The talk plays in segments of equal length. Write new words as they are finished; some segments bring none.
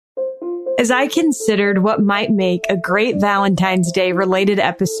As I considered what might make a great Valentine's Day related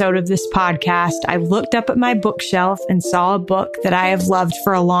episode of this podcast, I looked up at my bookshelf and saw a book that I have loved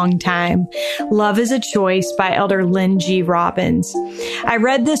for a long time, Love is a Choice by Elder Lynn G. Robbins. I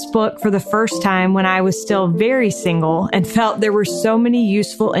read this book for the first time when I was still very single and felt there were so many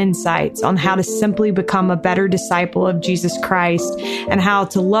useful insights on how to simply become a better disciple of Jesus Christ and how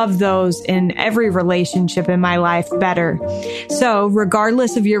to love those in every relationship in my life better. So,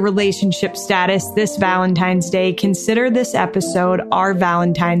 regardless of your relationship status this Valentine's Day, consider this episode our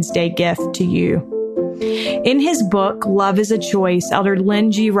Valentine's Day gift to you. In his book, Love is a Choice, Elder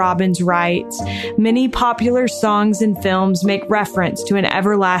Lynn G. Robbins writes, many popular songs and films make reference to an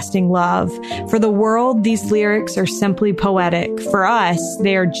everlasting love. For the world, these lyrics are simply poetic. For us,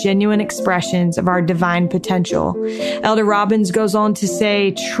 they are genuine expressions of our divine potential. Elder Robbins goes on to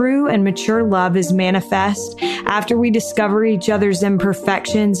say, true and mature love is manifest after we discover each other's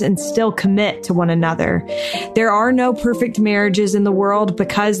imperfections and still commit to one another. There are no perfect marriages in the world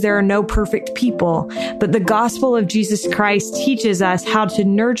because there are no perfect people. But the gospel of Jesus Christ teaches us how to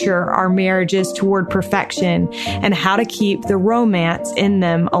nurture our marriages toward perfection and how to keep the romance in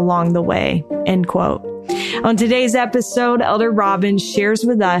them along the way. End quote. On today's episode, Elder Robbins shares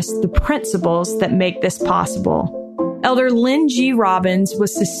with us the principles that make this possible. Elder Lynn G. Robbins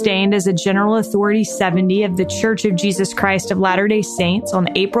was sustained as a General Authority 70 of the Church of Jesus Christ of Latter-day Saints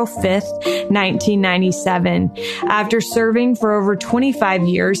on April 5th, 1997. After serving for over 25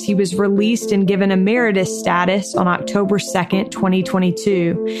 years, he was released and given emeritus status on October 2nd,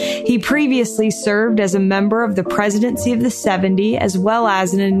 2022. He previously served as a member of the Presidency of the 70, as well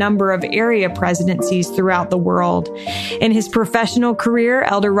as in a number of area presidencies throughout the world. In his professional career,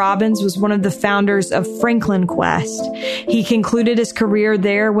 Elder Robbins was one of the founders of Franklin Quest. He concluded his career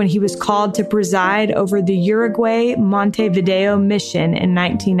there when he was called to preside over the Uruguay Montevideo mission in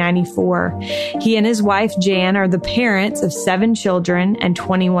 1994. He and his wife, Jan, are the parents of 7 children and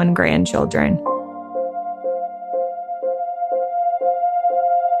 21 grandchildren.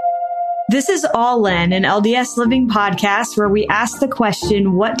 This is All In, an LDS Living podcast where we ask the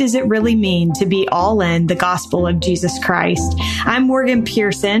question, what does it really mean to be all in the gospel of Jesus Christ? I'm Morgan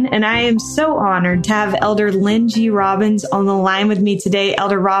Pearson, and I am so honored to have Elder Lynn G. Robbins on the line with me today.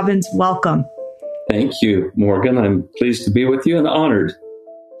 Elder Robbins, welcome. Thank you, Morgan. I'm pleased to be with you and honored.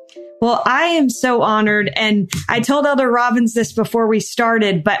 Well, I am so honored. And I told Elder Robbins this before we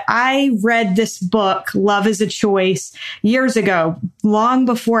started, but I read this book, Love is a Choice, years ago, long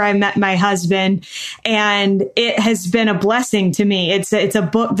before I met my husband. And it has been a blessing to me. It's a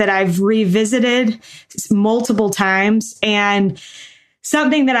book that I've revisited multiple times and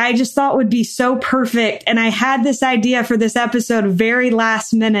something that I just thought would be so perfect. And I had this idea for this episode very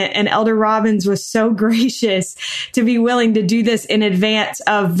last minute, and Elder Robbins was so gracious to be willing to do this in advance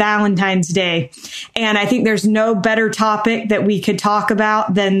of Valentine's Day. And I think there's no better topic that we could talk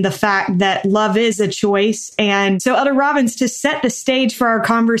about than the fact that love is a choice. And so, Elder Robbins, to set the stage for our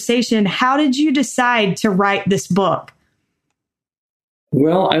conversation, how did you decide to write this book?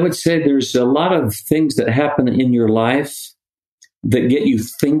 Well, I would say there's a lot of things that happen in your life that get you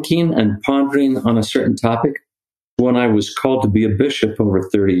thinking and pondering on a certain topic. When I was called to be a bishop over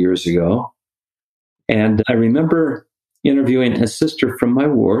 30 years ago, and I remember interviewing a sister from my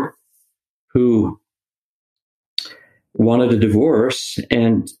ward who wanted a divorce,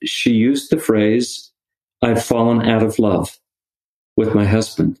 and she used the phrase, "I've fallen out of love with my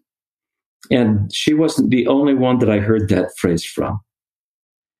husband." And she wasn't the only one that I heard that phrase from.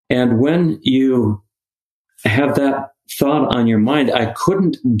 And when you have that thought on your mind, I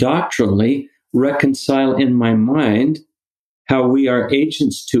couldn't doctrinally reconcile in my mind how we are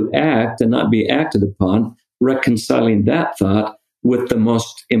agents to act and not be acted upon, reconciling that thought with the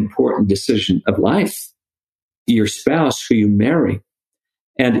most important decision of life, your spouse who you marry.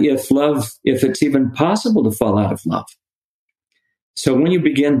 And if it's even possible to fall out of love. So when you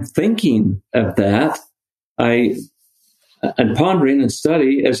begin thinking of that, and pondering and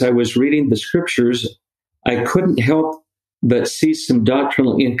study as I was reading the scriptures, I couldn't help but see some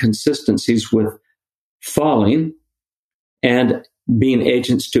doctrinal inconsistencies with falling and being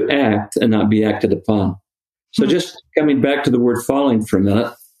agents to act and not be acted upon. So just coming back to the word falling for a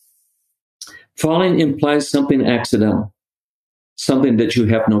minute, falling implies something accidental, something that you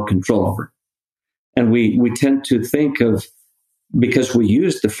have no control over. And we tend to think of, because we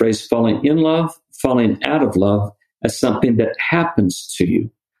use the phrase falling in love, falling out of love, as something that happens to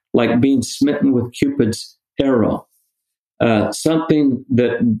you, like being smitten with Cupid's arrow. Something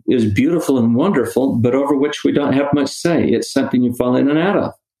that is beautiful and wonderful, but over which we don't have much say. It's something you fall in and out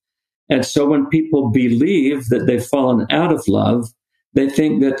of. And so when people believe that they've fallen out of love, they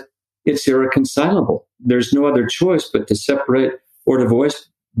think that it's irreconcilable. There's no other choice but to separate or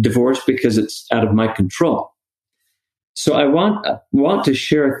divorce because it's out of my control. So I want to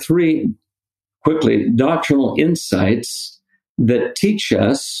share 3 quickly doctrinal insights that teach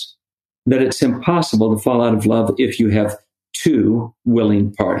us that it's impossible to fall out of love if you have 2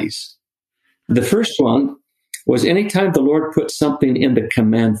 willing parties. The first one was anytime the Lord puts something in the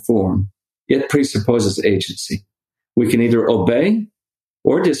command form, it presupposes agency. We can either obey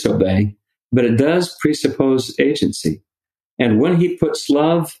or disobey, but it does presuppose agency. And when he puts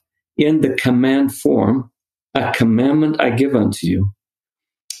love in the command form, a commandment I give unto you,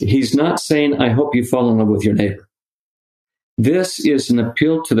 he's not saying, I hope you fall in love with your neighbor. This is an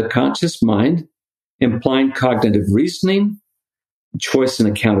appeal to the conscious mind, implying cognitive reasoning, choice and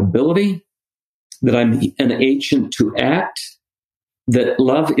accountability, that I'm an agent to act, that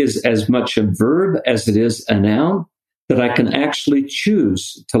love is as much a verb as it is a noun, that I can actually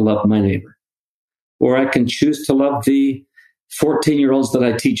choose to love my neighbor. Or I can choose to love the 14-year-olds that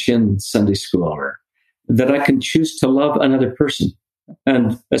I teach in Sunday school, or that I can choose to love another person,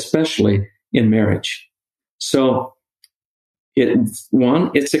 and especially in marriage. So,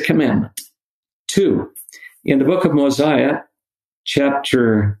 it's a commandment. 2, in the book of Mosiah,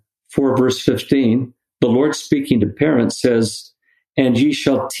 chapter 4, verse 15, the Lord speaking to parents says, and ye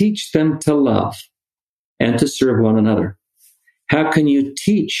shall teach them to love and to serve one another. How can you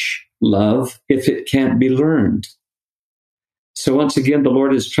teach love if it can't be learned? So once again, the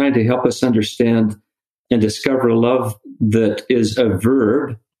Lord is trying to help us understand and discover a love that is a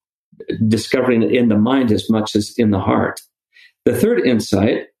verb, discovering it in the mind as much as in the heart. The third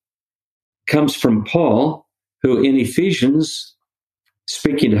insight comes from Paul, who in Ephesians,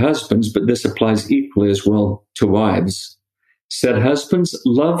 speaking to husbands, but this applies equally as well to wives, said, husbands,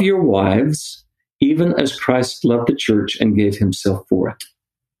 love your wives, even as Christ loved the church and gave himself for it.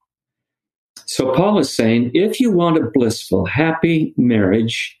 So Paul is saying, if you want a blissful, happy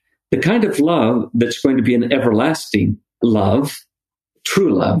marriage, the kind of love that's going to be an everlasting love,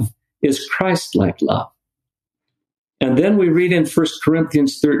 true love, is Christ-like love. And then we read in 1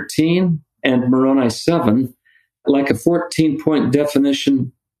 Corinthians 13 and Moroni 7, like a 14-point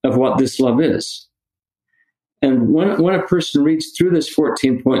definition of what this love is. And when a person reads through this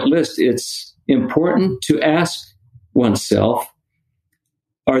 14-point list, it's important to ask oneself,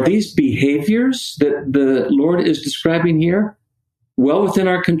 are these behaviors that the Lord is describing here well within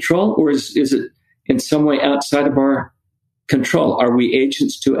our control, or is it in some way outside of our control? Are we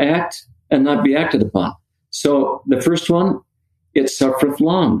agents to act and not be acted upon? So the first one, it suffereth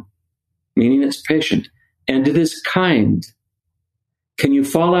long, meaning it's patient, and it is kind. Can you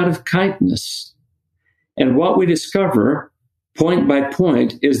fall out of kindness? And what we discover, point by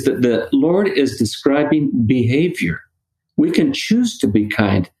point, is that the Lord is describing behavior. We can choose to be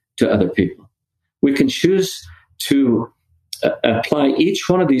kind to other people. We can choose to apply each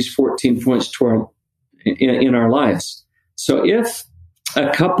one of these 14 points to in our lives. So if a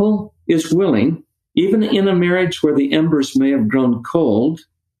couple is willing, even in a marriage where the embers may have grown cold,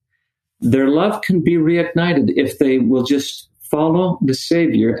 their love can be reignited if they will just follow the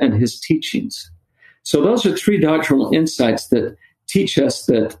Savior and his teachings. So those are 3 doctrinal insights that teach us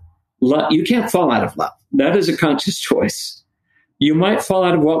that you can't fall out of love. That is a conscious choice. You might fall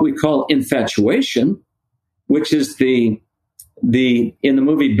out of what we call infatuation, which is in the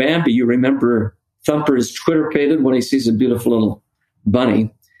movie Bambi, you remember Thumper is Twitter-pated when he sees a beautiful little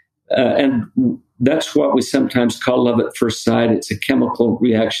bunny. And that's what we sometimes call love at first sight. It's a chemical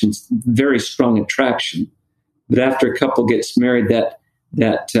reaction, very strong attraction. But after a couple gets married, that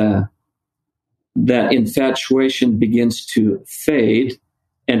infatuation begins to fade.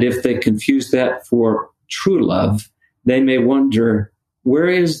 And if they confuse that for true love, they may wonder, where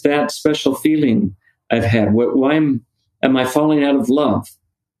is that special feeling I've had? Why am I falling out of love?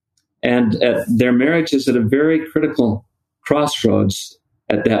 And their marriage is at a very critical crossroads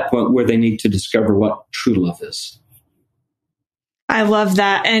at that point where they need to discover what true love is. I love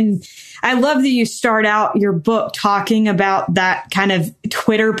that. And I love that you start out your book talking about that kind of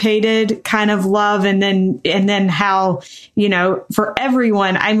Twitter-pated kind of love. And then how, for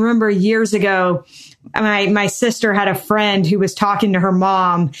everyone, I remember years ago, my sister had a friend who was talking to her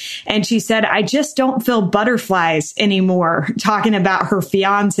mom, and she said, I just don't feel butterflies anymore, talking about her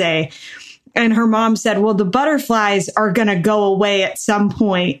fiance. And her mom said, well, the butterflies are going to go away at some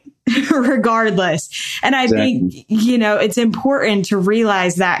point, regardless. And I think, it's important to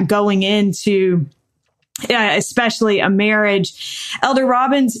realize that going into especially a marriage. Elder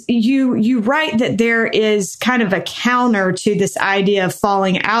Robbins, you write that there is kind of a counter to this idea of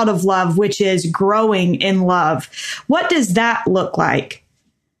falling out of love, which is growing in love. What does that look like?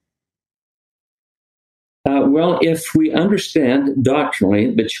 Well, if we understand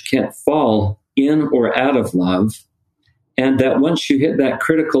doctrinally that you can't fall in or out of love, and that once you hit that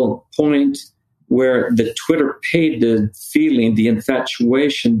critical point where the Twitter-pated feeling, the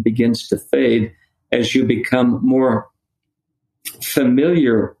infatuation begins to fade as you become more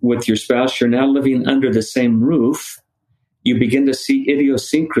familiar with your spouse, you're now living under the same roof, you begin to see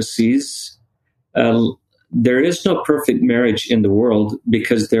idiosyncrasies. There is no perfect marriage in the world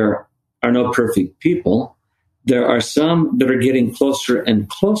because there are no perfect people. There are some that are getting closer and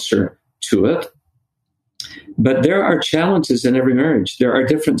closer to it. But there are challenges in every marriage. There are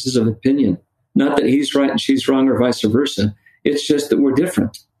differences of opinion. Not that he's right and she's wrong or vice versa. It's just that we're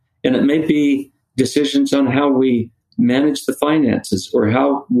different. And it may be decisions on how we manage the finances or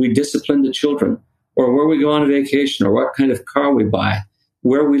how we discipline the children or where we go on a vacation or what kind of car we buy,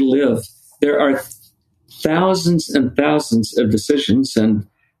 where we live. There are thousands and thousands of decisions. And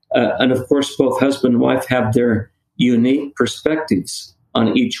of course, both husband and wife have their unique perspectives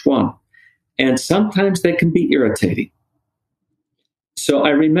on each one. And sometimes they can be irritating. So I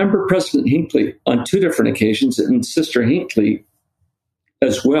remember President Hinckley on 2 different occasions, and Sister Hinckley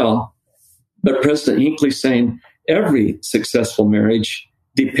as well. But President Hinckley saying every successful marriage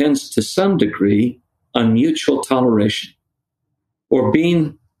depends to some degree on mutual toleration or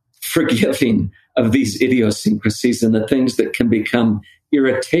being forgiving of these idiosyncrasies and the things that can become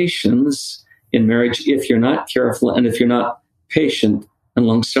irritations in marriage if you're not careful and if you're not patient and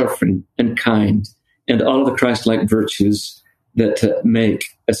long-suffering and kind and all of the Christ-like virtues that make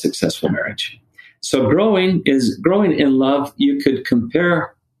a successful marriage. So growing in love. You could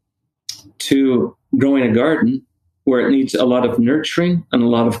compare to growing a garden where it needs a lot of nurturing and a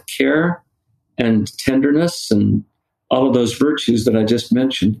lot of care and tenderness and all of those virtues that I just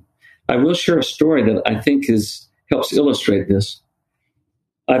mentioned. I will share a story that I think helps illustrate this.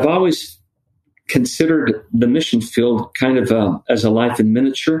 I've always considered the mission field kind of as a life in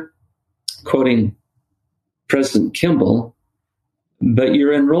miniature, quoting President Kimball, but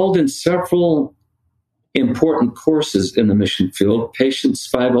you're enrolled in several important courses in the mission field, Patience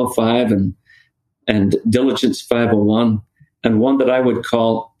 505 and Diligence 501, and one that I would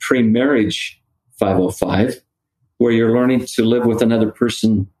call Pre-Marriage 505, where you're learning to live with another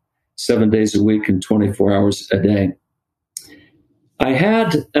person 7 days a week and 24 hours a day. I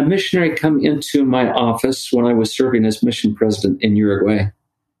had a missionary come into my office when I was serving as mission president in Uruguay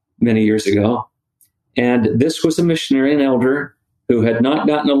many years ago. And this was a missionary, an elder, who had not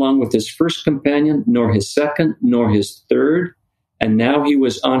gotten along with his first companion, nor his second, nor his third. And now he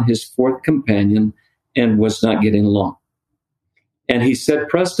was on his 4th companion and was not getting along. And he said,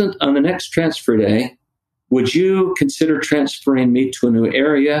 President, on the next transfer day, would you consider transferring me to a new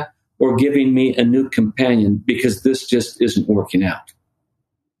area or giving me a new companion because this just isn't working out?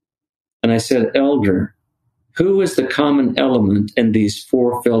 And I said, Elder, who is the common element in these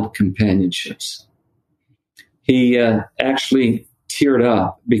 4 failed companionships? He actually teared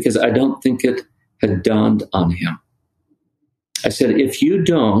up because I don't think it had dawned on him. I said, if you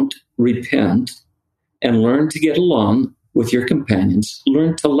don't repent and learn to get along with your companions,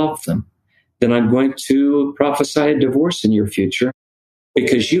 learn to love them, then I'm going to prophesy a divorce in your future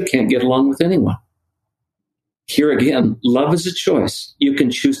because you can't get along with anyone. Here again, love is a choice. You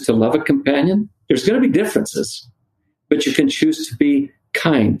can choose to love a companion. There's going to be differences, but you can choose to be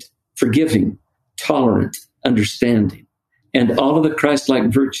kind, forgiving, tolerant, understanding, and all of the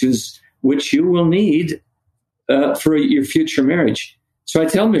Christ-like virtues which you will need for your future marriage. So I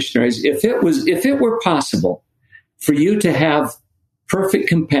tell missionaries, if it were possible for you to have perfect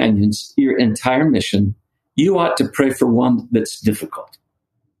companions your entire mission, you ought to pray for one that's difficult,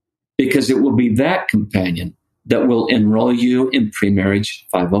 because it will be that companion that will enroll you in Pre-Marriage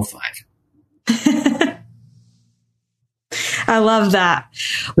 505. I love that.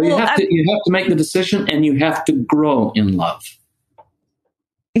 So you have to make the decision, and you have to grow in love.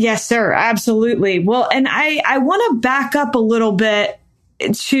 Yes, sir. Absolutely. Well, and I want to back up a little bit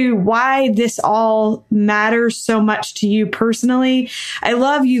to why this all matters so much to you personally. I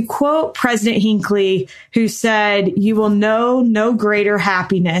love you quote President Hinckley, who said, "You will know no greater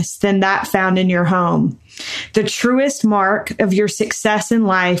happiness than that found in your home. The truest mark of your success in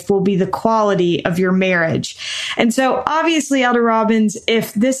life will be the quality of your marriage." And so obviously, Elder Robbins,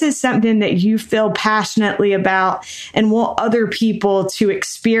 if this is something that you feel passionately about and want other people to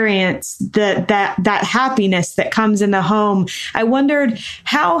experience that happiness that comes in the home, I wondered,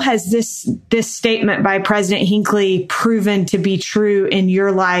 how has this statement by President Hinckley proven to be true in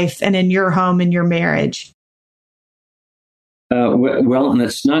your life and in your home and your marriage? Well, and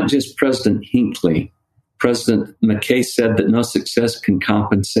it's not just President Hinckley. President McKay said that no success can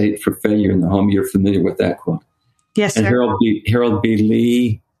compensate for failure in the home. You're familiar with that quote. Yes, sir. And Harold B.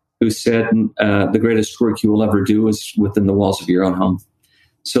 Lee, who said, the greatest work you will ever do is within the walls of your own home.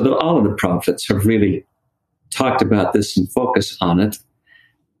 So that all of the prophets have really talked about this and focused on it.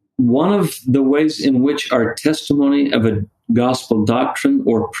 One of the ways in which our testimony of a gospel doctrine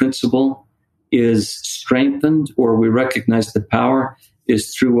or principle is strengthened, or we recognize the power,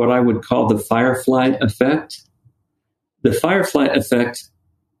 is through what I would call the firefly effect. The firefly effect,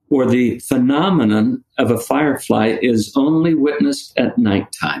 or the phenomenon of a firefly, is only witnessed at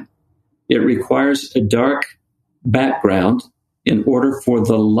nighttime. It requires a dark background in order for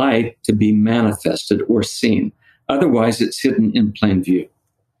the light to be manifested or seen. Otherwise, it's hidden in plain view.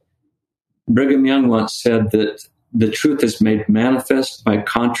 Brigham Young once said that the truth is made manifest by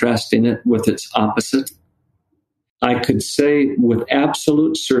contrasting it with its opposite. I could say with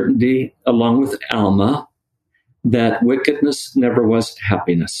absolute certainty, along with Alma, that wickedness never was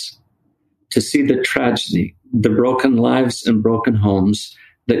happiness. To see the tragedy, the broken lives and broken homes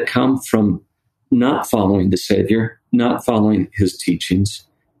that come from not following the Savior, not following his teachings,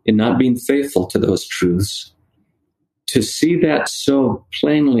 and not being faithful to those truths, to see that so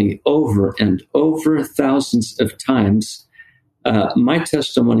plainly over and over thousands of times, my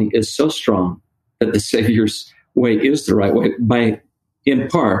testimony is so strong that the Savior's way is the right way, by, in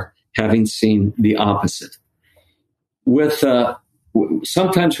part, having seen the opposite. With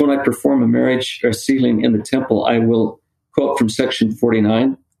sometimes when I perform a marriage or sealing in the temple, I will quote from section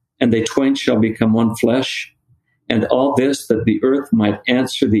 49, "And they twain shall become one flesh, and all this that the earth might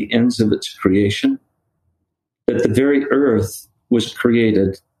answer the ends of its creation," that the very earth was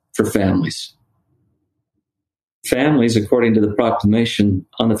created for families. Families, according to the proclamation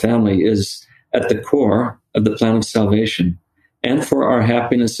on the family, is at the core of the plan of salvation, and for our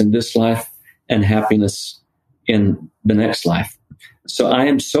happiness in this life and happiness in the next life. So I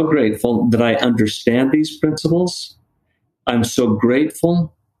am so grateful that I understand these principles. I'm so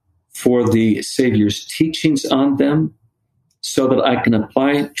grateful for the Savior's teachings on them, so that I can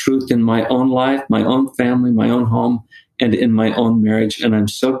apply truth in my own life, my own family, my own home, and in my own marriage. And I'm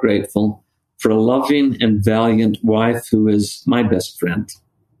so grateful for a loving and valiant wife who is my best friend.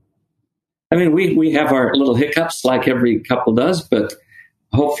 I mean, we have our little hiccups like every couple does, but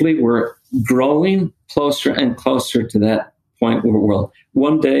hopefully we're growing closer and closer to that point where we'll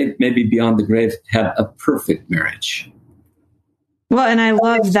one day, maybe beyond the grave, have a perfect marriage. Well, and I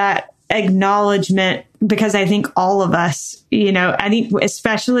love that acknowledgement, because I think all of us, I think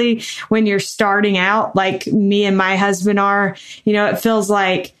especially when you're starting out, like me and my husband are, it feels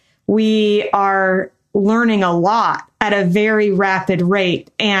like we are learning a lot at a very rapid rate.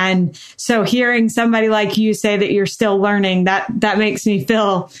 And so hearing somebody like you say that you're still learning, that makes me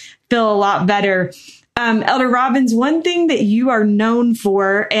feel a lot better. Elder Robbins, one thing that you are known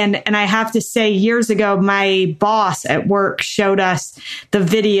for, and I have to say, years ago, my boss at work showed us the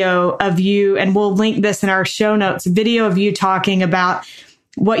video of you, and we'll link this in our show notes, video of you talking about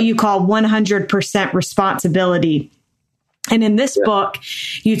what you call 100% responsibility. And in this book,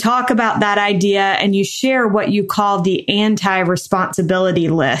 you talk about that idea and you share what you call the anti-responsibility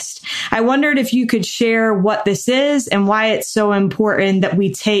list. I wondered if you could share what this is and why it's so important that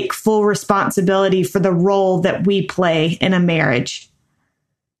we take full responsibility for the role that we play in a marriage.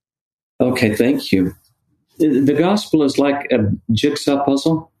 Okay, thank you. The gospel is like a jigsaw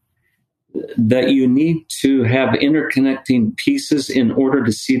puzzle that you need to have interconnecting pieces in order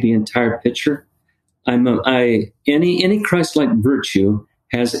to see the entire picture. Any Christ-like virtue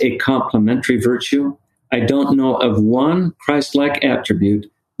has a complementary virtue. I don't know of one Christ-like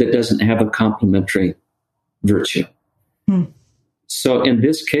attribute that doesn't have a complementary virtue. So in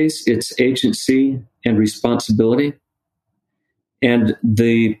this case, it's agency and responsibility. And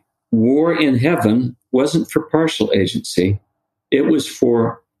the war in heaven wasn't for partial agency. It was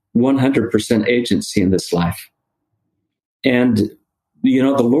for 100% agency in this life. And,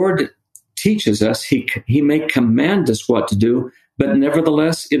 the Lord teaches us, he may command us what to do, but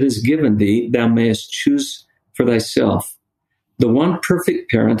nevertheless it is given thee, thou mayest choose for thyself. The one perfect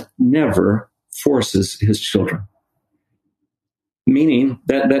parent never forces his children. Meaning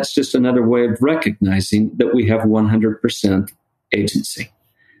that's just another way of recognizing that we have 100% agency.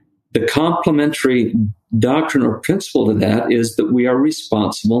 The complementary doctrine or principle to that is that we are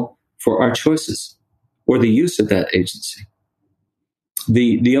responsible for our choices or the use of that agency.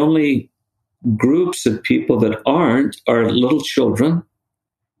 The only groups of people that aren't are little children,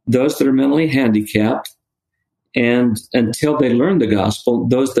 those that are mentally handicapped, and until they learn the gospel,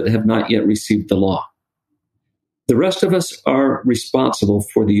 those that have not yet received the law. The rest of us are responsible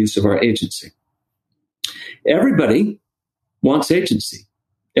for the use of our agency. Everybody wants agency.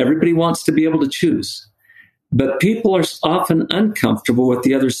 Everybody wants to be able to choose. But people are often uncomfortable with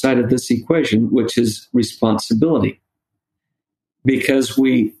the other side of this equation, which is responsibility. Because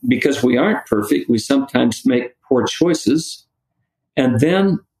we aren't perfect, we sometimes make poor choices, and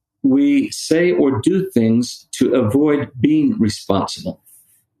then we say or do things to avoid being responsible.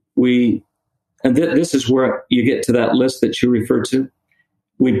 This is where you get to that list that you referred to.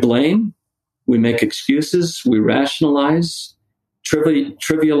 We blame, we make excuses, we rationalize,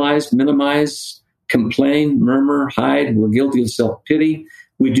 trivialize, minimize, complain, murmur, hide. We're guilty of self-pity.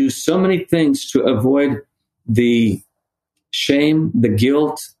 We do so many things to avoid the shame, the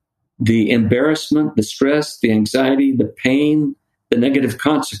guilt, the embarrassment, the stress, the anxiety, the pain, the negative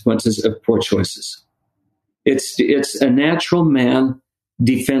consequences of poor choices. It's a natural man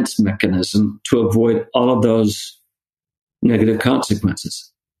defense mechanism to avoid all of those negative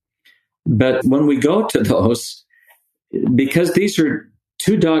consequences. But when we go to those, because these are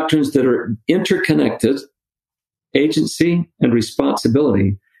two doctrines that are interconnected, agency and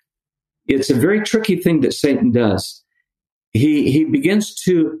responsibility, it's a very tricky thing that Satan does. He begins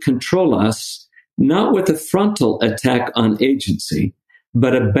to control us, not with a frontal attack on agency,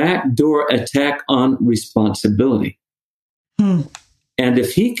 but a backdoor attack on responsibility. And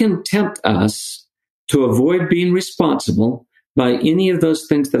if he can tempt us to avoid being responsible by any of those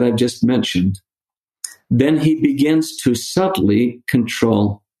things that I've just mentioned, then he begins to subtly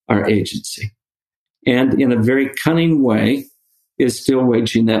control our agency. And in a very cunning way, is still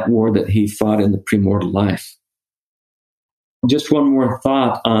waging that war that he fought in the premortal life. Just one more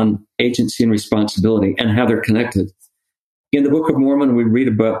thought on agency and responsibility and how they're connected. In the Book of Mormon, we read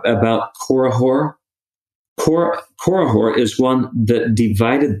about Korihor. Korihor is one that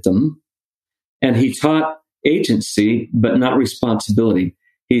divided them, and he taught agency, but not responsibility.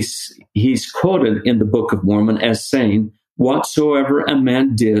 He's quoted in the Book of Mormon as saying, "Whatsoever a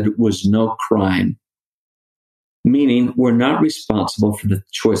man did was no crime," meaning we're not responsible for the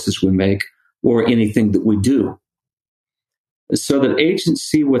choices we make or anything that we do. So that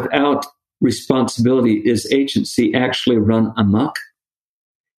agency without responsibility is agency actually run amok.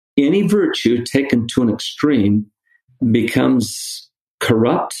 Any virtue taken to an extreme becomes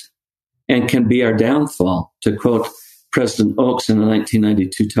corrupt and can be our downfall, to quote President Oaks in the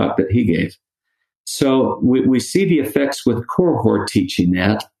 1992 talk that he gave. So we see the effects with Korihor teaching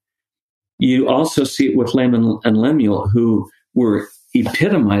that. You also see it with Laman and Lemuel, who were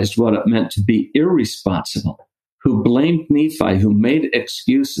epitomized what it meant to be irresponsible, who blamed Nephi, who made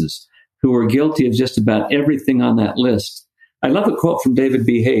excuses, who were guilty of just about everything on that list. I love a quote from David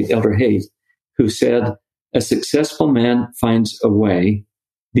B. Haight, Elder Haight, who said, "A successful man finds a way,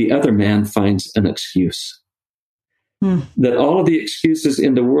 the other man finds an excuse." That all of the excuses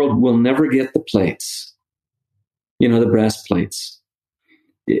in the world will never get the plates, the brass plates.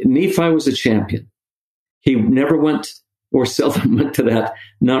 Nephi was a champion. He never went or seldom went to that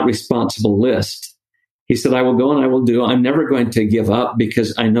not responsible list. He said, "I will go and I will do. I'm never going to give up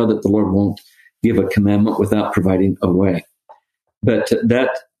because I know that the Lord won't give a commandment without providing a way." But that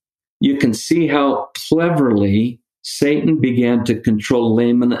you can see how cleverly Satan began to control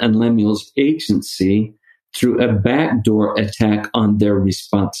Laman and Lemuel's agency through a backdoor attack on their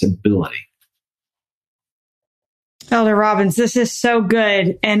responsibility. Elder Robbins, this is so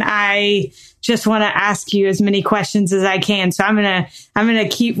good, and I just want to ask you as many questions as I can. So I'm gonna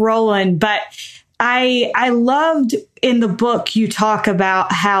keep rolling. But I loved in the book you talk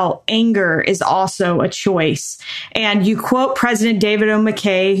about how anger is also a choice, and you quote President David O.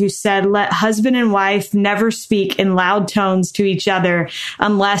 McKay, who said, "Let husband and wife never speak in loud tones to each other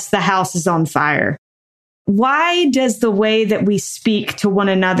unless the house is on fire." Why does the way that we speak to one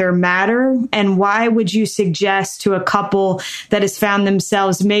another matter? And why would you suggest to a couple that has found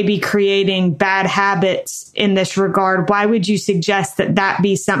themselves maybe creating bad habits in this regard, why would you suggest that that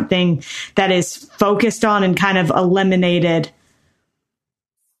be something that is focused on and kind of eliminated?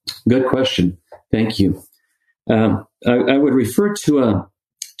 Good question. Thank you. I would refer to a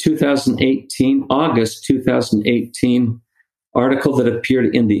August 2018 article that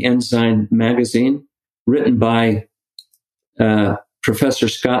appeared in the Ensign magazine, written by Professor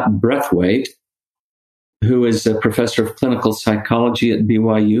Scott Braithwaite, who is a professor of clinical psychology at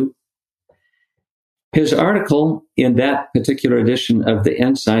BYU. His article in that particular edition of the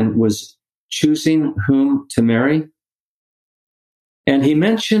Ensign was choosing whom to marry. And he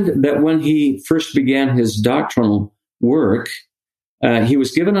mentioned that when he first began his doctrinal work, he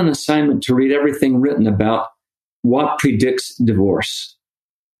was given an assignment to read everything written about what predicts divorce,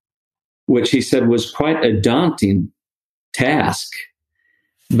 which he said was quite a daunting task.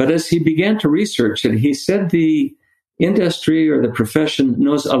 But as he began to research it, he said the industry or the profession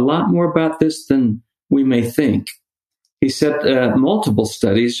knows a lot more about this than we may think. He said multiple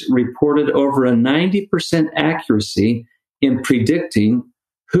studies reported over a 90% accuracy in predicting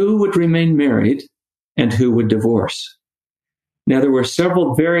who would remain married and who would divorce. Now, there were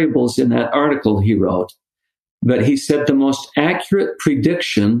several variables in that article he wrote, but he said the most accurate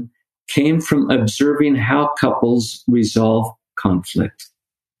prediction came from observing how couples resolve conflict.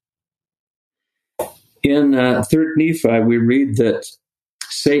 In 3rd Nephi, we read that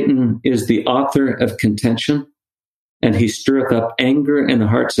Satan is the author of contention, and he stirreth up anger in the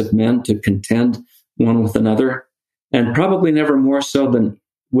hearts of men to contend one with another, and probably never more so than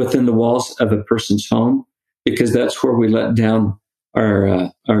within the walls of a person's home, because that's where we let down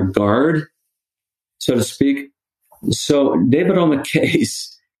our guard, so to speak. So David O.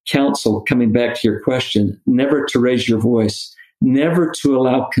 McKay's counsel, coming back to your question, never to raise your voice, never to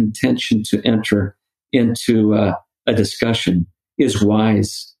allow contention to enter into a discussion, is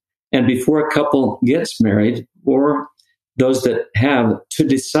wise. And before a couple gets married, or those that have, to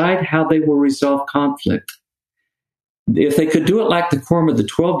decide how they will resolve conflict. If they could do it like the Quorum of the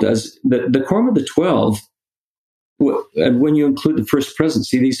 12 does, the Quorum of the 12, and when you include the First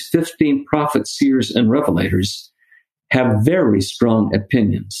Presidency, these 15 prophets, seers, and revelators have very strong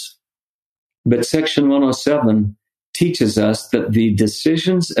opinions. But Section 107 teaches us that the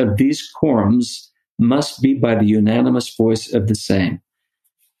decisions of these quorums must be by the unanimous voice of the same.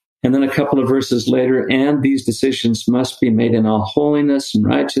 And then a couple of verses later, and these decisions must be made in all holiness and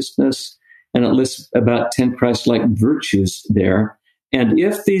righteousness. And it lists about 10 Christ-like virtues there. And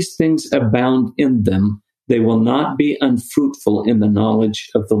if these things abound in them, they will not be unfruitful in the knowledge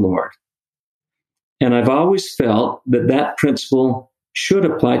of the Lord. And I've always felt that that principle should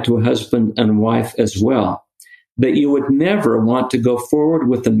apply to a husband and wife as well, that you would never want to go forward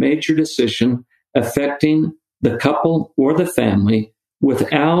with a major decision affecting the couple or the family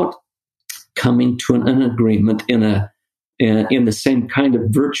without coming to an agreement in the same kind of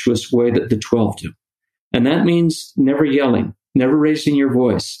virtuous way that the 12 do. And that means never yelling, never raising your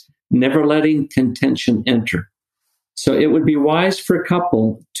voice, never letting contention enter. So it would be wise for a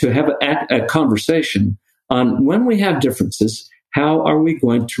couple to have a conversation on, when we have differences, how are we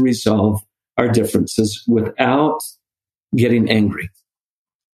going to resolve our differences without getting angry?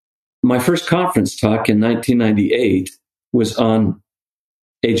 My first conference talk in 1998 was on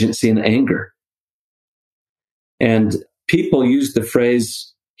agency and anger. And people use the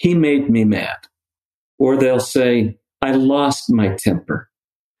phrase, he made me mad. Or they'll say, I lost my temper.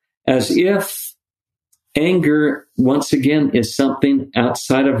 As if anger, once again, is something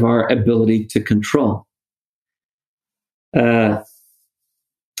outside of our ability to control. I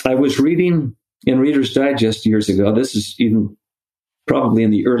was reading in Reader's Digest years ago, this is even probably in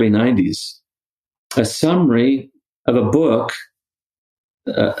the early 90s, a summary of a book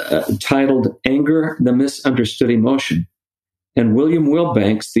titled Anger, the Misunderstood Emotion. And William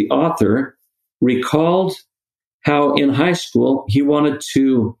Wilbanks, the author, recalled how in high school he wanted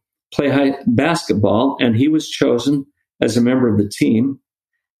to play basketball, and he was chosen as a member of the team.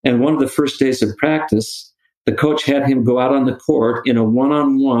 And one of the first days of practice, the coach had him go out on the court in a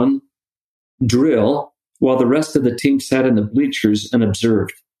one-on-one drill while the rest of the team sat in the bleachers and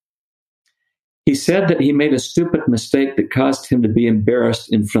observed. He said that he made a stupid mistake that caused him to be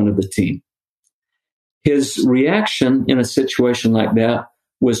embarrassed in front of the team. His reaction in a situation like that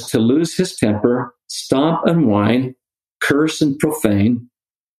was to lose his temper, stomp and whine, curse and profane.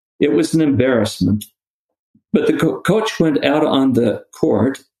 It was an embarrassment. But the coach went out on the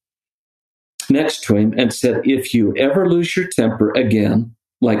court next to him and said, if you ever lose your temper again,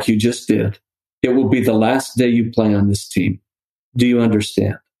 like you just did, it will be the last day you play on this team. Do you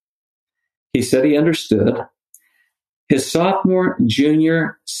understand? He said he understood. His sophomore,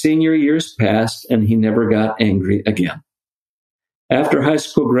 junior, senior years passed, and he never got angry again. After high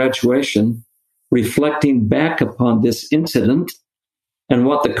school graduation, reflecting back upon this incident and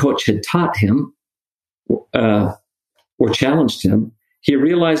what the coach had taught him or challenged him, he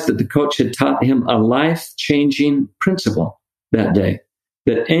realized that the coach had taught him a life-changing principle that day,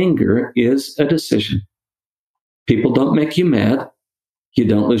 that anger is a decision. People don't make you mad. You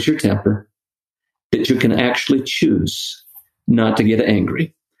don't lose your temper. That you can actually choose not to get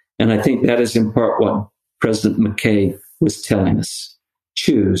angry. And I think that is in part what President McKay was telling us.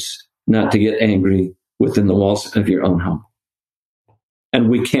 Choose not to get angry within the walls of your own home. And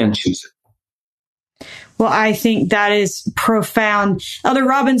we can choose it. Well, I think that is profound. Elder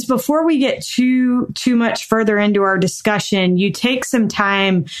Robbins, before we get too much further into our discussion, you take some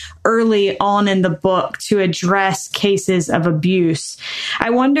time early on in the book to address cases of abuse.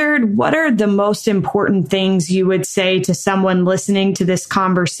 I wondered, what are the most important things you would say to someone listening to this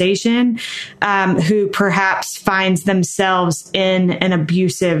conversation who perhaps finds themselves in an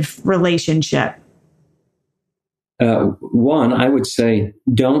abusive relationship? One, I would say,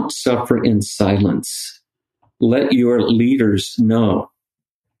 don't suffer in silence. Let your leaders know.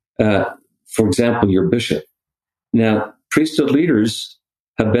 For example, your bishop. Now, priesthood leaders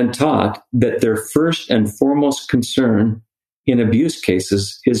have been taught that their first and foremost concern in abuse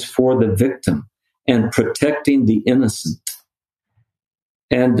cases is for the victim and protecting the innocent.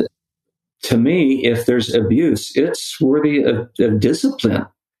 And to me, if there's abuse, it's worthy of discipline.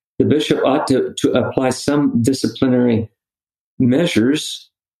 The bishop ought to apply some disciplinary measures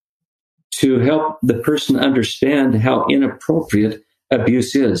to help the person understand how inappropriate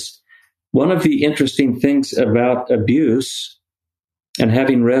abuse is. One of the interesting things about abuse, and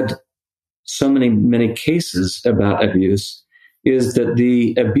having read so many cases about abuse, is that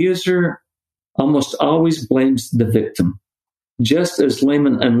the abuser almost always blames the victim, just as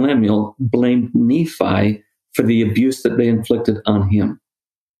Laman and Lemuel blamed Nephi for the abuse that they inflicted on him,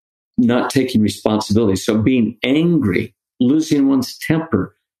 not taking responsibility. So being angry, losing one's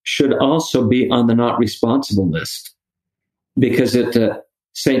temper, should also be on the not responsible list, because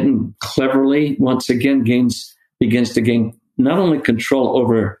Satan cleverly, once again, begins to gain not only control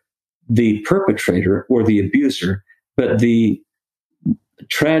over the perpetrator or the abuser, but the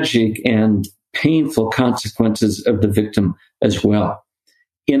tragic and painful consequences of the victim as well.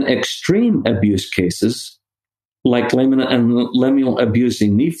 In extreme abuse cases, like Laman and Lemuel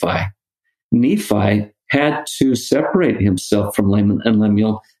abusing Nephi had to separate himself from Laman and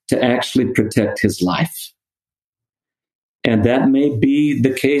Lemuel to actually protect his life. And that may be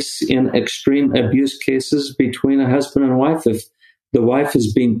the case in extreme abuse cases between a husband and wife. If the wife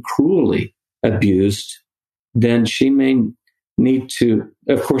is being cruelly abused, then she may need to,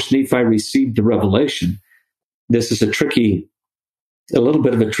 of course, Nephi received the revelation. This is a little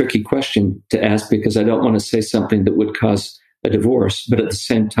bit of a tricky question to ask, because I don't want to say something that would cause a divorce, but at the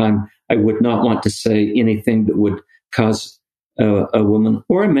same time, I would not want to say anything that would cause a woman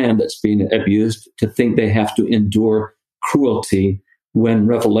or a man that's being abused to think they have to endure cruelty, when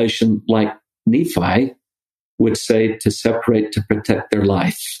revelation, like Nephi, would say to separate to protect their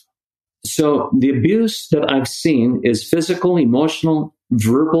life. So the abuse that I've seen is physical, emotional,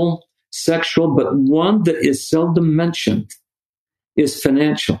 verbal, sexual, but one that is seldom mentioned is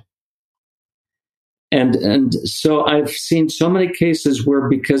financial. And so I've seen so many cases where,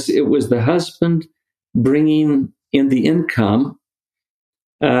 because it was the husband bringing in the income,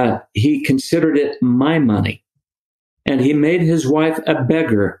 he considered it my money. And he made his wife a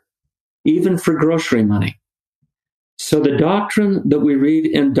beggar, even for grocery money. So the doctrine that we read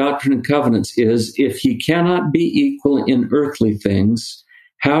in Doctrine and Covenants is, if ye cannot be equal in earthly things,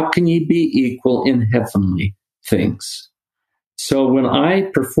 how can ye be equal in heavenly things? So when I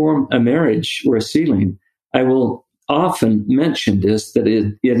perform a marriage or a sealing, I will often mention this, that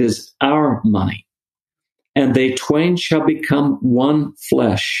it is our money. And they twain shall become one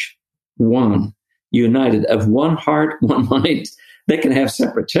flesh, one, united, of one heart, one mind. They can have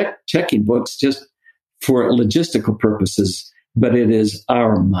separate checking books just for logistical purposes, but it is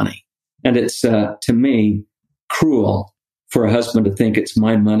our money. And it's, to me, cruel for a husband to think it's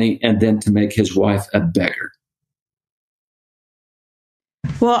my money and then to make his wife a beggar.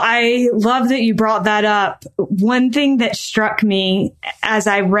 Well, I love that you brought that up. One thing that struck me as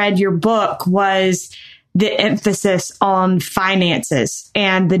I read your book was the emphasis on finances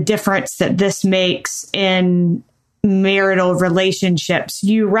and the difference that this makes in marital relationships.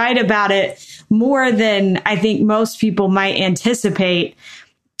 You write about it more than I think most people might anticipate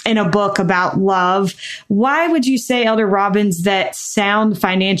in a book about love. Why would you say, Elder Robbins, that sound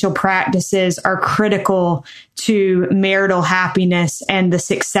financial practices are critical to marital happiness and the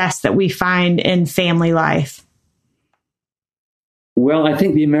success that we find in family life? Well, I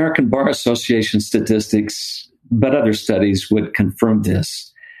think the American Bar Association statistics, but other studies would confirm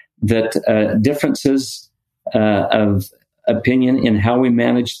this, that differences of opinion in how we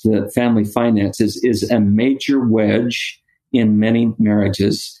manage the family finances is a major wedge in many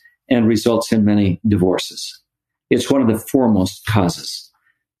marriages and results in many divorces. It's one of the foremost causes.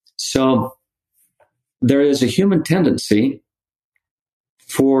 So there is a human tendency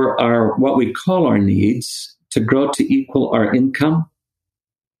for what we call our needs to grow to equal our income,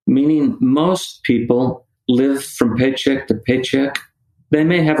 meaning most people live from paycheck to paycheck. They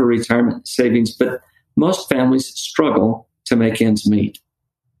may have a retirement savings, but most families struggle to make ends meet,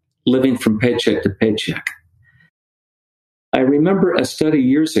 living from paycheck to paycheck. I remember a study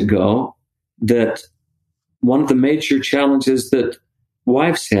years ago that one of the major challenges that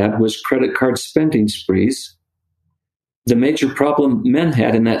wives had was credit card spending sprees. The major problem men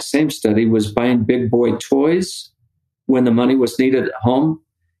had in that same study was buying big boy toys when the money was needed at home,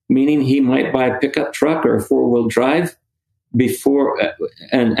 meaning he might buy a pickup truck or a four-wheel drive before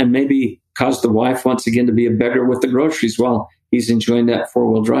and maybe cause the wife once again to be a beggar with the groceries while he's enjoying that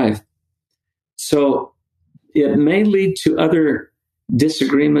four-wheel drive. So it may lead to other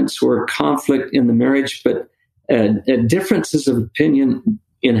disagreements or conflict in the marriage, but differences of opinion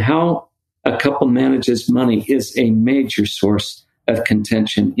in how a couple manages money is a major source of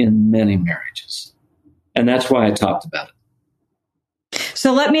contention in many marriages. And that's why I talked about it.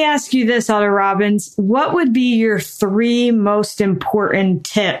 So let me ask you this, Elder Robbins. What would be your 3 most important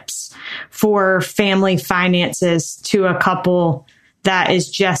tips for family finances to a couple that is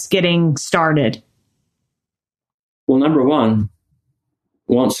just getting started? Well, number 1,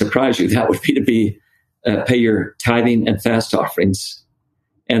 won't surprise you, that would be to pay your tithing and fast offerings.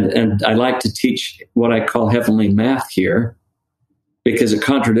 And I like to teach what I call heavenly math here, because it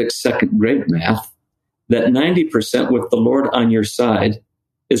contradicts second grade math, that 90% with the Lord on your side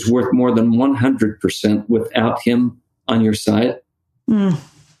is worth more than 100% without him on your side.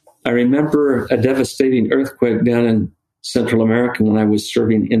 I remember a devastating earthquake down in Central America when I was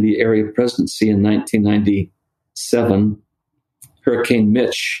serving in the area presidency in 1997. Hurricane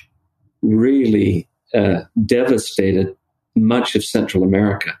Mitch really devastated much of Central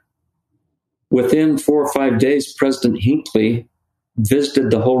America. Within 4 or 5 days, President Hinckley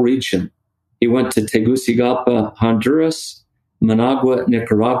visited the whole region. He went to Tegucigalpa, Honduras, Managua,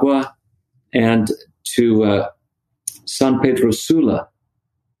 Nicaragua, and to San Pedro Sula,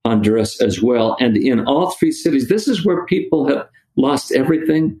 Honduras as well. And in all 3 cities, this is where people have lost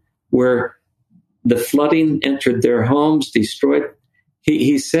everything, where the flooding entered their homes, destroyed.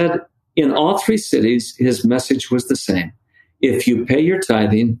 He said in all 3 cities, his message was the same. If you pay your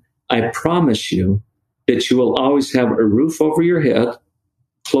tithing, I promise you that you will always have a roof over your head,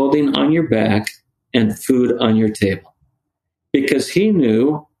 clothing on your back, and food on your table. Because he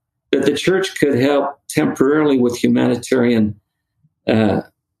knew that the church could help temporarily with humanitarian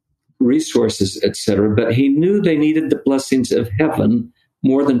resources, etc., but he knew they needed the blessings of heaven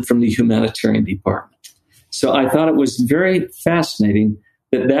more than from the humanitarian department. So I thought it was very fascinating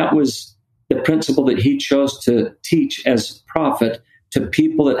that was the principle that he chose to teach as prophet to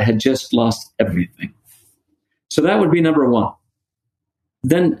people that had just lost everything. So that would be number 1.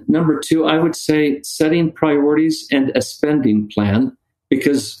 Then number 2, I would say setting priorities and a spending plan,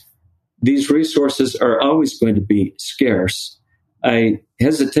 because these resources are always going to be scarce. I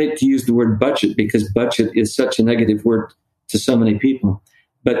hesitate to use the word budget because budget is such a negative word to so many people.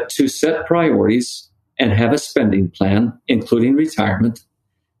 But to set priorities and have a spending plan, including retirement.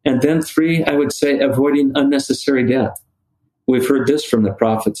 And then 3, I would say avoiding unnecessary debt. We've heard this from the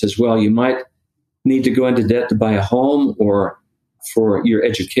prophets as well. You might need to go into debt to buy a home or for your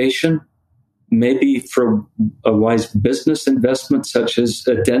education, maybe for a wise business investment, such as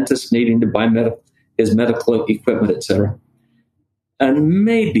a dentist needing to buy his medical equipment, etc. And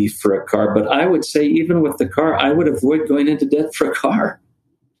maybe for a car. But I would say even with the car, I would avoid going into debt for a car.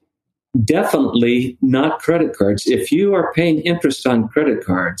 Definitely not credit cards. If you are paying interest on credit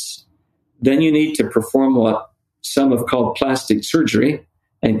cards, then you need to perform what some have called plastic surgery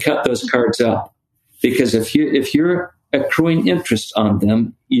and cut those cards out. Because if you're accruing interest on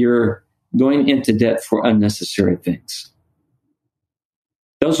them, you're going into debt for unnecessary things.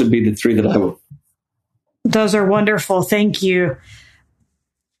 Those would be the 3 that I would. Those are wonderful. Thank you.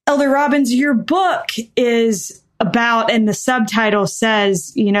 Elder Robbins, your book is about, and the subtitle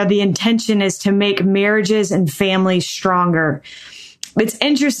says, the intention is to make marriages and families stronger. It's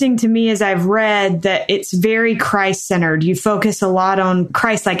interesting to me as I've read that it's very Christ-centered. You focus a lot on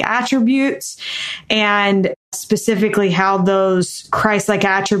Christ-like attributes and specifically how those Christ-like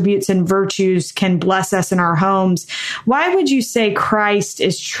attributes and virtues can bless us in our homes. Why would you say Christ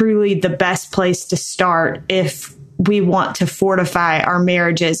is truly the best place to start if we want to fortify our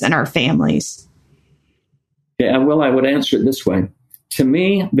marriages and our families? Yeah, well, I would answer it this way. To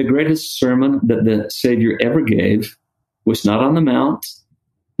me, the greatest sermon that the Savior ever gave was not on the Mount,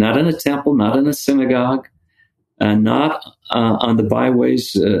 not in a temple, not in a synagogue, not on the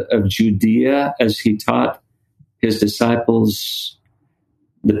byways of Judea as he taught his disciples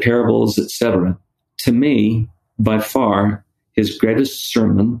the parables, etc. To me, by far, his greatest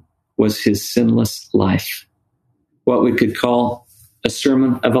sermon was his sinless life, what we could call a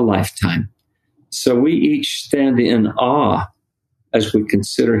sermon of a lifetime. So we each stand in awe as we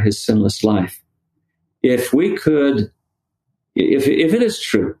consider his sinless life. If we could, if it is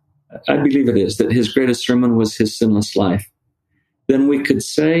true, I believe it is, that his greatest sermon was his sinless life, then we could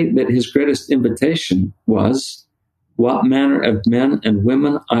say that his greatest invitation was, what manner of men and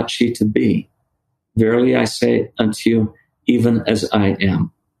women ought ye to be? Verily I say unto you, even as I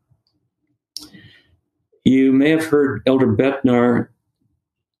am. You may have heard Elder Bettnar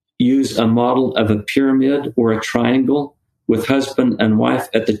use a model of a pyramid or a triangle with husband and wife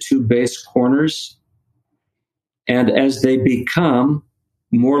at the two base corners. And as they become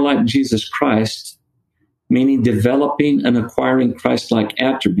more like Jesus Christ, meaning developing and acquiring Christ-like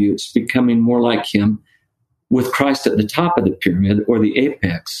attributes, becoming more like him, with Christ at the top of the pyramid or the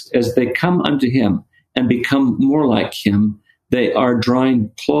apex, as they come unto him and become more like him, they are drawing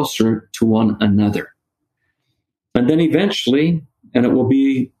closer to one another. And then eventually, and it will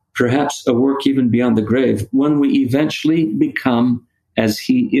be perhaps a work even beyond the grave, when we eventually become as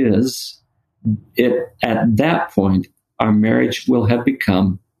he is, at that point, our marriage will have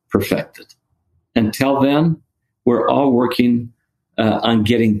become perfected. Until then, we're all working on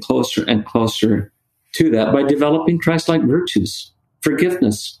getting closer and closer to that by developing Christ-like virtues,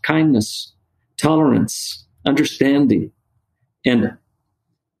 forgiveness, kindness, tolerance, understanding, and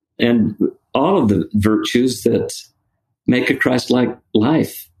all of the virtues that make a Christ-like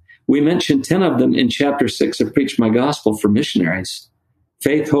life. We mentioned 10 of them in chapter 6 of Preach My Gospel for missionaries: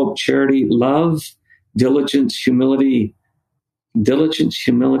 faith, hope, charity, love, diligence, humility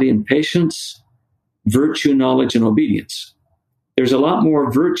and patience, virtue, knowledge, and obedience. There's a lot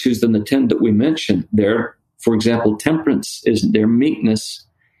more virtues than the 10 that we mentioned there. For example, temperance is there, meekness,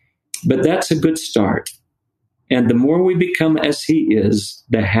 but that's a good start. And the more we become as he is,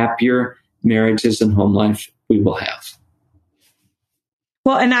 the happier marriages and home life we will have.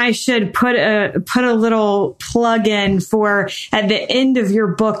 Well, and I should put a little plug in for, at the end of your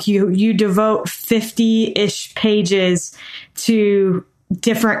book, you devote 50-ish pages to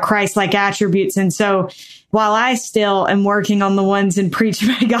different Christ-like attributes. And so while I still am working on the ones in Preach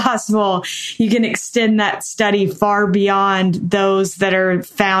My Gospel, you can extend that study far beyond those that are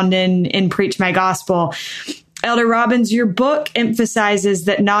found in Preach My Gospel. Elder Robbins, your book emphasizes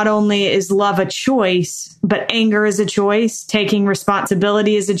that not only is love a choice, but anger is a choice, taking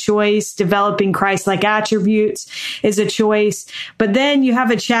responsibility is a choice, developing Christ-like attributes is a choice. But then you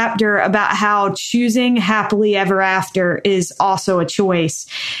have a chapter about how choosing happily ever after is also a choice.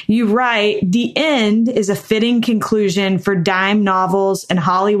 You write, the end is a fitting conclusion for dime novels and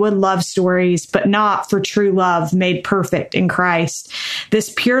Hollywood love stories, but not for true love made perfect in Christ.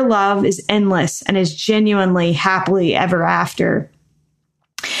 This pure love is endless and is genuinely happily ever after.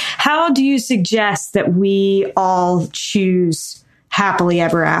 How do you suggest that we all choose happily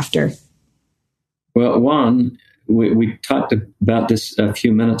ever after? Well, one, we talked about this a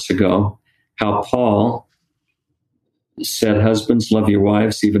few minutes ago, how Paul said, husbands, love your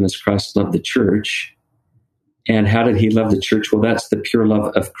wives, even as Christ loved the church. And how did he love the church? Well, that's the pure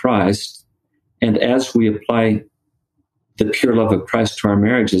love of Christ. And as we apply the pure love of Christ to our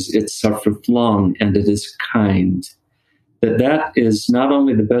marriages, it suffereth long and it is kind. That is not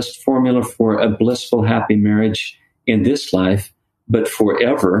only the best formula for a blissful, happy marriage in this life, but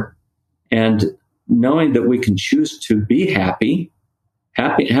forever. And knowing that we can choose to be happy,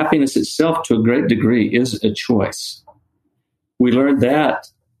 happiness itself to a great degree is a choice. We learned that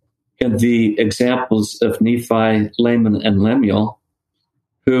in the examples of Nephi, Laman, and Lemuel,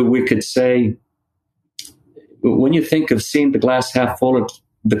 who we could say, when you think of seeing the glass half full or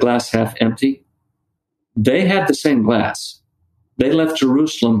the glass half empty, they had the same glass. They left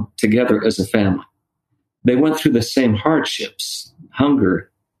Jerusalem together as a family. They went through the same hardships,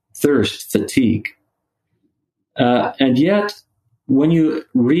 hunger, thirst, fatigue. And yet, when you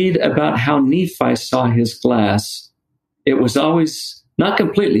read about how Nephi saw his glass, it was always not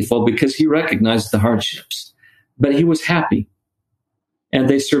completely full because he recognized the hardships, but he was happy. And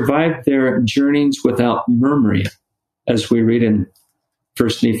they survived their journeys without murmuring, as we read in 1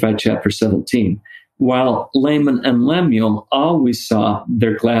 Nephi chapter 17. While Laman and Lemuel always saw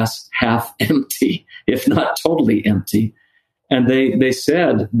their glass half empty, if not totally empty. And they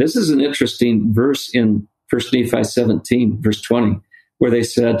said, this is an interesting verse in 1 Nephi 17, verse 20, where they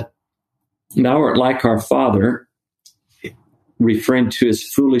said, thou art like our father, referring to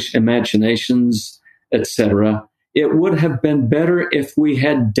his foolish imaginations, etc. It would have been better if we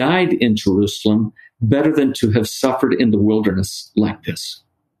had died in Jerusalem, better than to have suffered in the wilderness like this.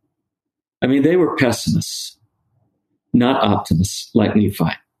 I mean, they were pessimists, not optimists like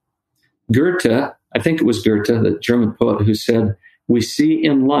Nephi. Goethe, I think it was Goethe, the German poet, who said, we see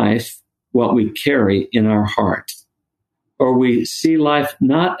in life what we carry in our heart, or we see life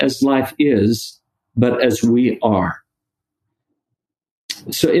not as life is, but as we are.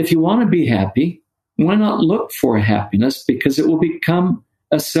 So if you want to be happy, why not look for happiness? Because it will become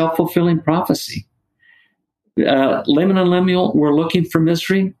a self-fulfilling prophecy. Laman and Lemuel were looking for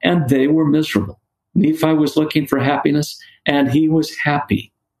misery, and they were miserable. Nephi was looking for happiness, and he was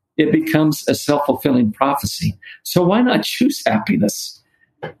happy. It becomes a self-fulfilling prophecy. So why not choose happiness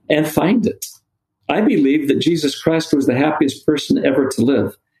and find it? I believe that Jesus Christ was the happiest person ever to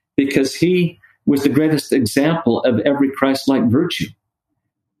live because he was the greatest example of every Christ-like virtue.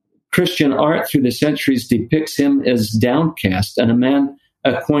 Christian art through the centuries depicts him as downcast and a man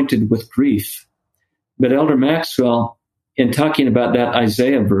acquainted with grief. But Elder Maxwell, in talking about that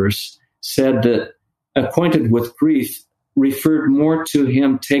Isaiah verse, said that acquainted with grief referred more to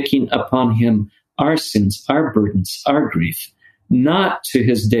him taking upon him our sins, our burdens, our grief, not to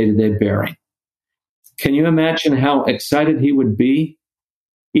his day-to-day bearing. Can you imagine how excited he would be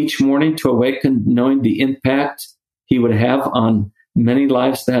each morning to awaken, knowing the impact he would have on many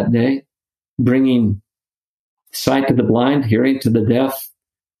lives that day, bringing sight to the blind, hearing to the deaf,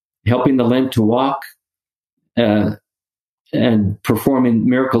 helping the lame to walk, and performing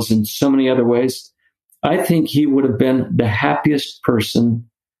miracles in so many other ways? I think he would have been the happiest person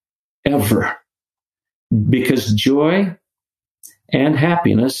ever, because joy and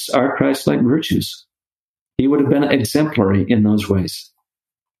happiness are Christ-like virtues. He would have been exemplary in those ways.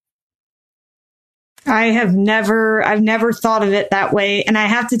 I've never thought of it that way. And I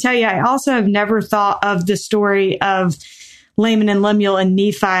have to tell you, I also have never thought of the story of Laman and Lemuel and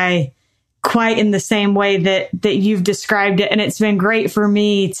Nephi quite in the same way that you've described it. And it's been great for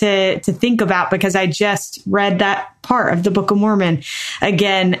me to think about, because I just read that part of the Book of Mormon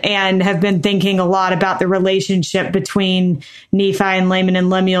again and have been thinking a lot about the relationship between Nephi and Laman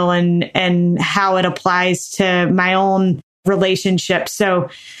and Lemuel and how it applies to my own relationship. So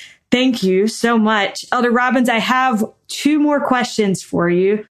thank you so much. Elder Robbins, I have two more questions for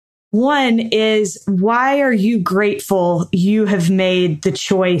you. One is, why are you grateful you have made the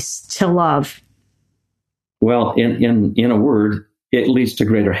choice to love? Well, in a word, it leads to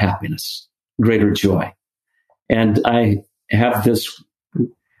greater happiness, greater joy. And I have this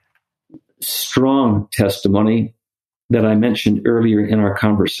strong testimony that I mentioned earlier in our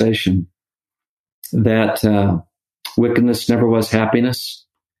conversation, that wickedness never was happiness,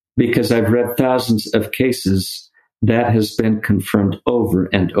 because I've read thousands of cases that has been confirmed over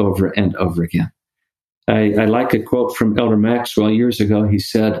and over and over again. I like a quote from Elder Maxwell years ago. He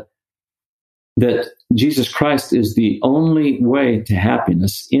said that Jesus Christ is the only way to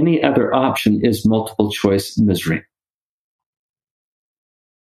happiness. Any other option is multiple choice misery.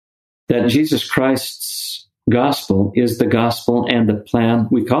 That Jesus Christ's gospel is the gospel and the plan.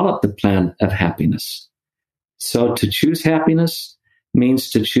 We call it the plan of happiness. So to choose happiness means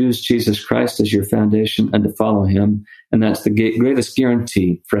to choose Jesus Christ as your foundation and to follow him. And that's the greatest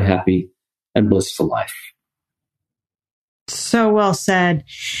guarantee for a happy and blissful life. So well said.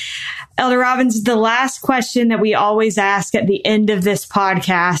 Elder Robbins, the last question that we always ask at the end of this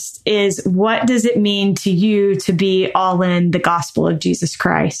podcast is, what does it mean to you to be all in the gospel of Jesus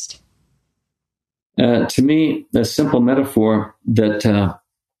Christ? To me, a simple metaphor that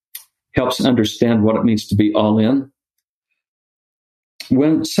helps understand what it means to be all in.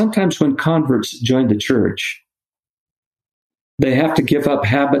 Sometimes when converts join the church, they have to give up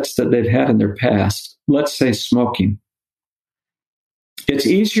habits that they've had in their past. Let's say smoking. It's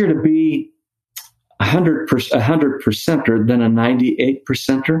easier to be 100%er than a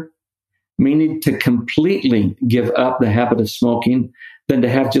 98%er, meaning to completely give up the habit of smoking than to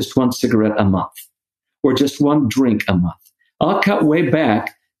have just one cigarette a month or just one drink a month. I'll cut way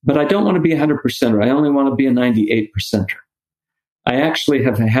back, but I don't want to be 100%er. I only want to be a 98%er. I actually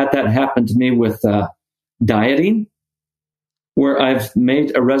have had that happen to me with dieting, where I've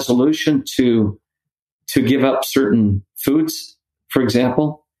made a resolution to give up certain foods, for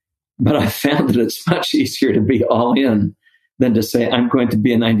example, but I found that it's much easier to be all in than to say, I'm going to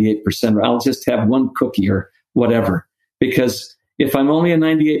be a 98%er. I'll just have one cookie or whatever. Because if I'm only a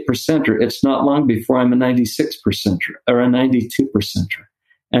 98%er, it's not long before I'm a 96%er or a 92%er.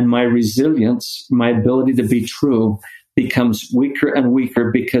 And my resilience, my ability to be true, becomes weaker and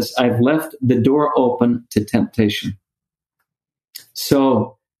weaker because I've left the door open to temptation.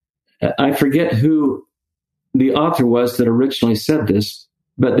 So I forget who the author was that originally said this,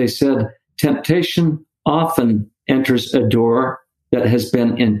 but they said, temptation often enters a door that has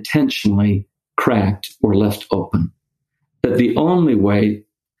been intentionally cracked or left open. That the only way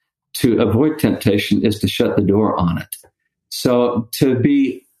to avoid temptation is to shut the door on it. So to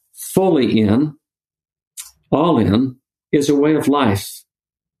be fully in, all in, is a way of life.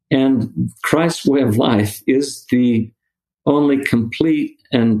 And Christ's way of life is the only complete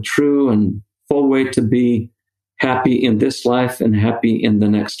and true and full way to be happy in this life and happy in the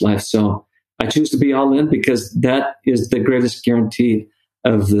next life. So I choose to be all in because that is the greatest guarantee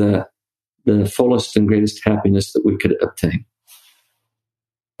of the fullest and greatest happiness that we could obtain.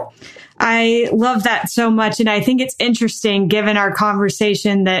 I love that so much. And I think it's interesting, given our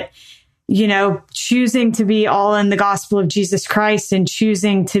conversation, that, you know, choosing to be all in the gospel of Jesus Christ and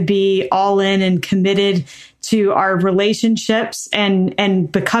choosing to be all in and committed to our relationships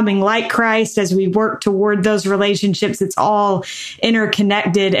and becoming like Christ as we work toward those relationships. It's all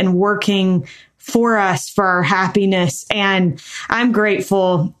interconnected and working for us, for our happiness. And I'm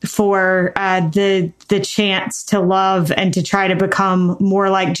grateful for the chance to love and to try to become more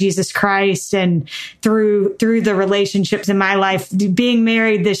like Jesus Christ. And through the relationships in my life, being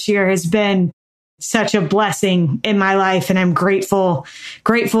married this year has been such a blessing in my life. And I'm grateful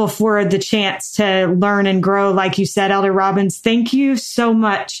for the chance to learn and grow. Like you said, Elder Robbins, thank you so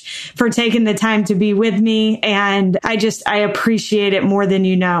much for taking the time to be with me. And I appreciate it more than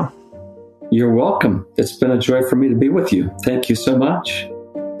you know. You're welcome. It's been a joy for me to be with you. Thank you so much.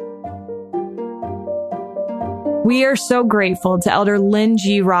 We are so grateful to Elder Lynn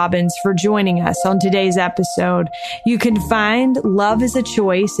G. Robbins for joining us on today's episode. You can find Love is a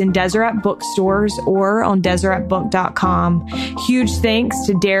Choice in Deseret bookstores or on DeseretBook.com. Huge thanks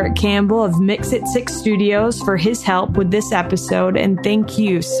to Derek Campbell of Mix It 6 Studios for his help with this episode, and thank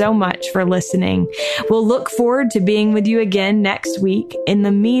you so much for listening. We'll look forward to being with you again next week. In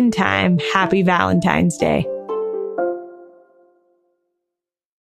the meantime, happy Valentine's Day.